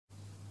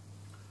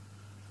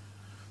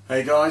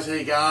Hey guys, how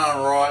you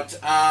going? Right,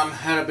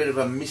 had a bit of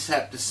a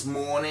mishap this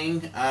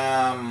morning.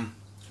 I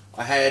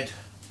had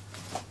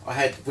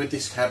with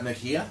this cabinet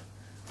here,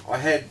 I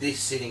had this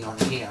sitting on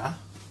here,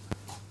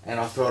 and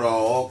I thought,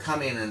 oh, I'll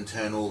come in and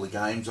turn all the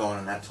games on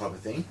and that type of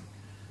thing.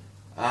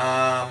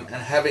 And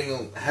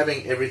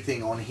having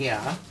everything on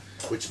here,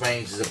 which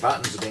means the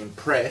buttons are being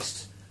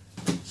pressed.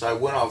 So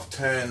when I've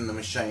turned the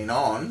machine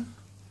on,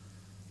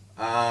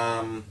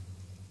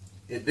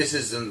 this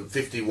is in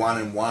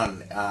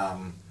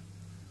 51-in-1.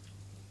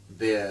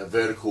 The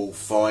vertical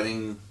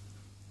fighting,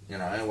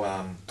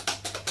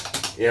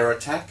 air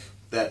attack,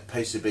 that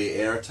PCB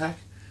air attack.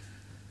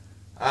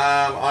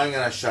 I'm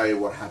going to show you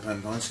what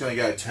happened. I'm just going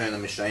to go turn the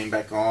machine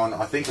back on.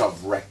 I think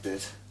I've wrecked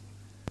it,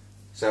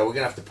 so we're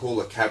going to have to pull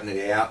the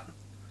cabinet out.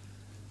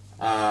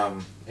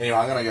 Anyway,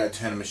 I'm going to go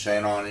turn the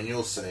machine on, and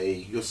you'll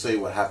see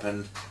what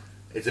happened.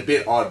 It's a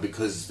bit odd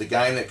because the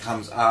game that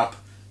comes up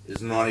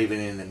is not even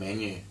in the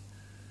menu.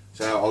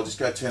 So I'll just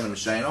go turn the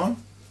machine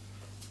on.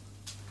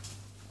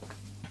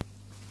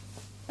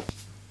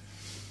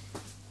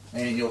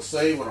 And you'll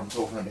see what I'm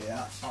talking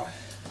about.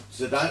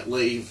 So don't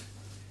leave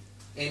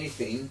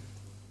anything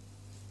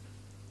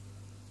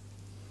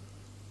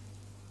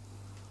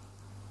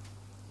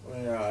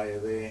where are you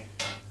there?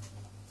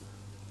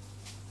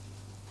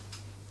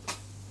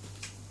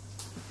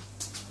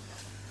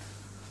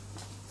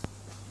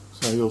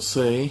 So you'll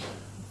see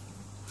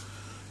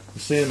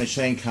the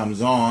machine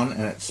comes on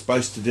and it's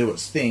supposed to do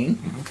its thing,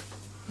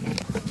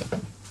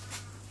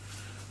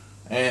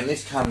 and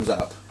this comes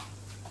up.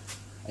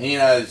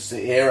 And it's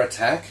the air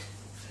attack.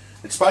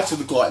 It's supposed to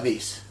look like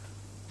this.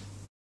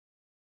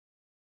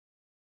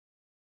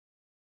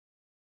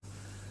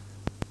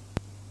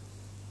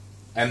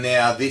 And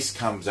now this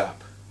comes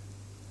up.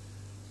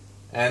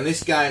 And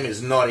this game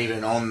is not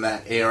even on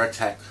that air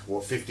attack,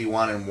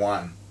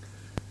 51-in-1.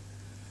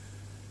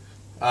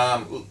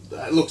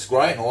 It looks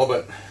great and all,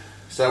 but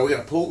so we're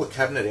going to pull the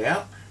cabinet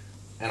out,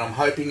 and I'm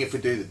hoping if we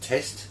do the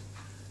test,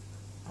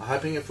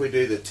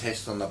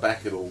 on the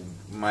back, it'll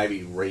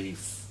maybe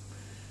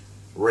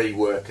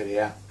rework it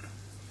out.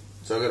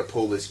 So I've got to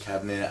pull this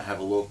cabinet out, have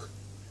a look.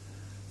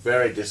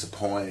 Very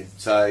disappointed.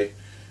 So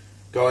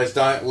guys,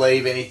 don't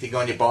leave anything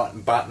on your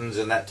buttons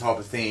and that type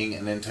of thing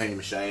and then turn your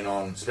machine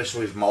on,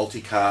 especially with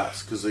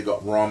multi-carts, because they've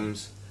got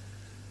ROMs,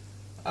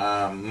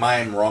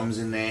 main ROMs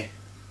in there.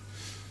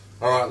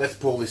 Alright, let's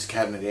pull this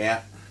cabinet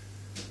out.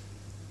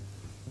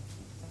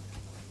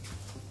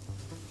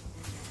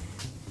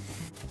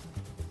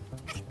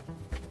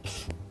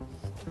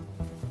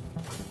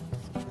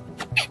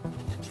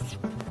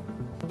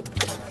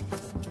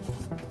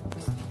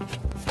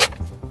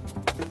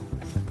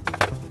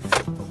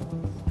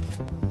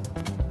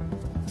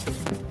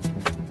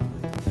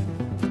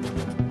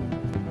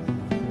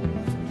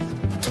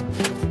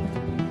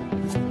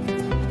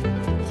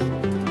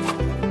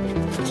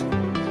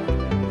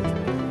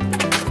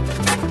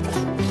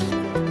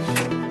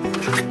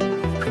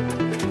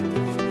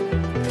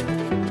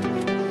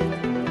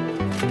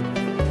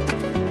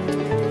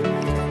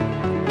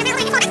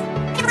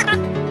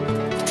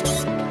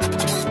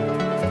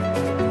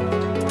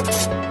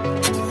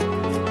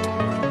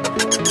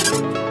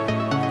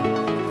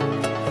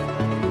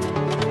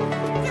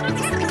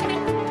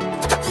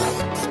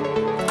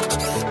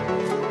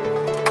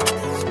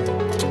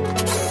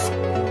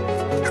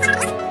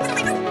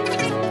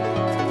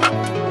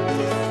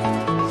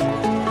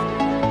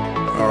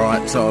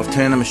 So I've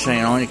turned the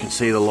machine on. You can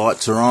see the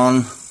lights are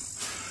on.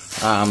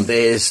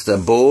 There's the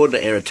board,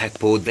 the air attack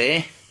board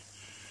there.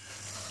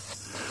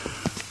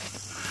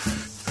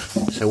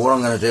 So what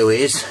I'm going to do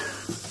is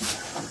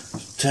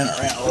turn it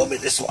around a little bit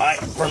this way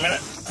for a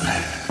minute.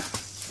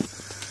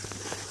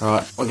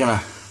 Alright, we're going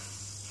to,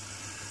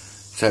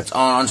 so it's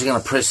on. I'm just going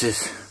to press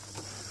this.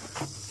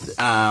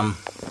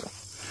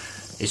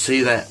 You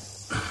see that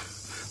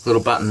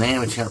little button there?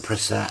 We're just going to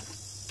press that.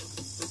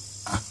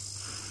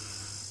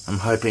 I'm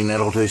hoping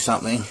that'll do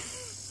something.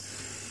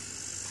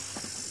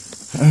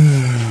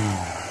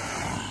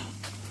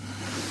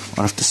 I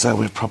have to say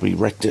we've probably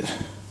wrecked it.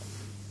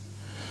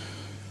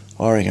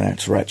 I reckon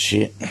that's rat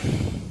shit.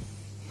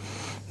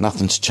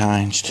 Nothing's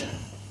changed.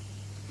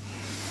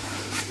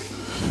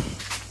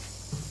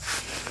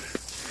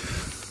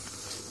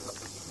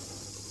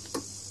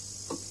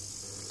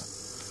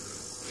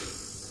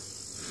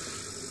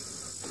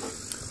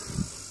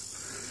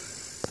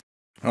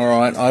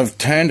 Alright, I've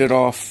turned it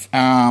off.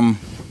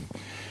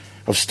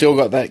 I've still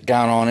got that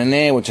going on in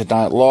there, which I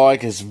don't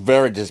like. It's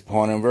very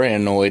disappointing. I'm very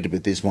annoyed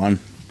with this one.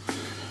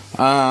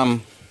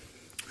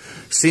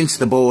 Since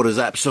the board is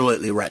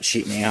absolutely rat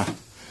shit now,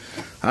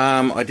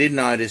 I did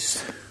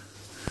notice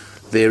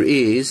there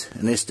is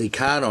an SD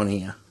card on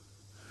here.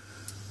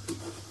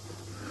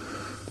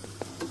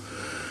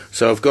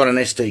 So I've got an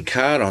SD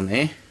card on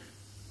there,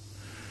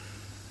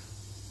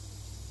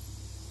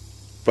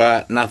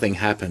 but nothing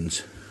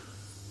happens.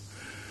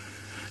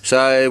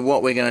 So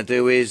what we're going to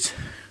do is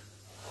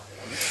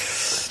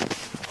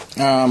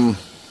I'm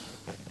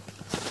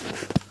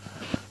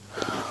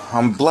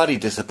bloody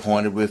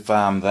disappointed with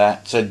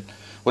that. So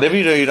whatever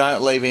you do,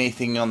 don't leave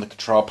anything on the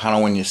control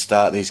panel when you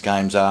start these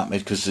games up,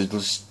 because it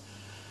was,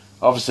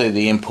 obviously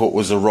the input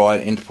was the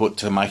right input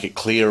to make it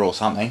clear or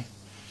something.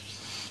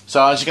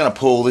 So I'm just going to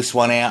pull this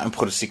one out and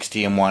put a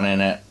 60M1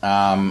 in it,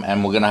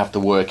 and we're going to have to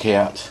work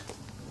out.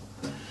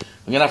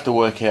 We're going to have to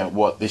work out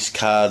what this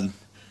card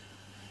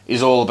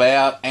is all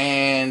about,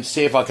 and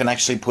see if I can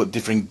actually put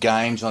different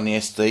games on the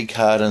SD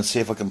card, and see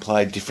if I can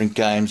play different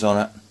games on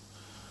it.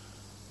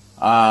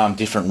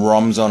 Different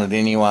ROMs on it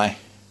anyway.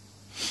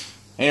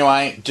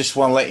 Anyway, just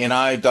want to let you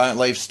know, don't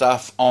leave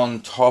stuff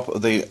on top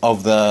of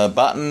the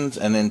buttons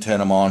and then turn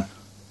them on.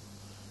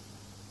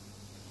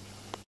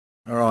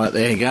 Alright,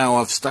 there you go.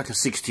 I've stuck a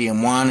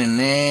 60M1 in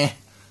there.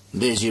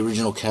 There's the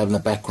original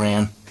cabinet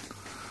background.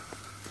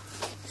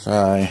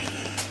 So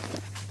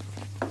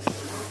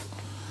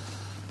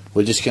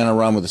we're just going to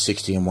run with the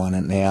 60M1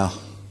 in now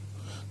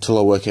till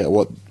I work out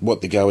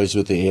what the go is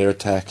with the air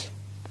attack.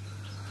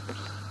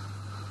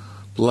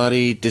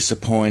 Bloody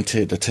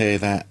disappointed, I tell you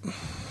that.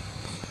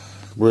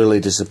 Really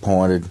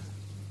disappointed.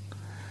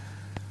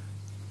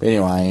 But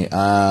anyway,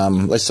 at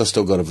least I've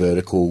still got a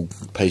vertical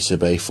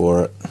PCB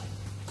for it.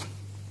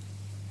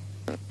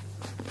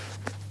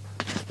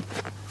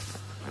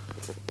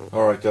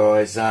 Alright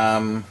guys,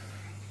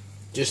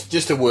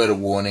 just a word of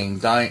warning,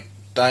 don't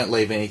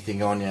leave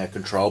anything on your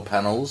control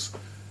panels.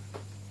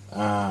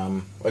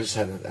 I just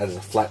had it as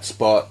a flat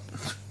spot.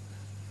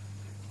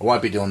 I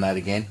won't be doing that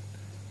again.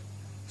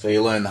 So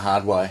you learn the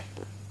hard way.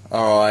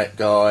 Alright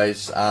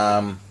guys,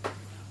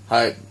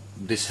 hope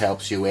this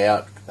helps you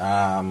out.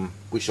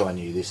 Wish I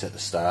knew this at the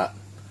start.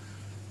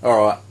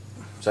 Alright,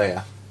 see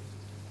ya.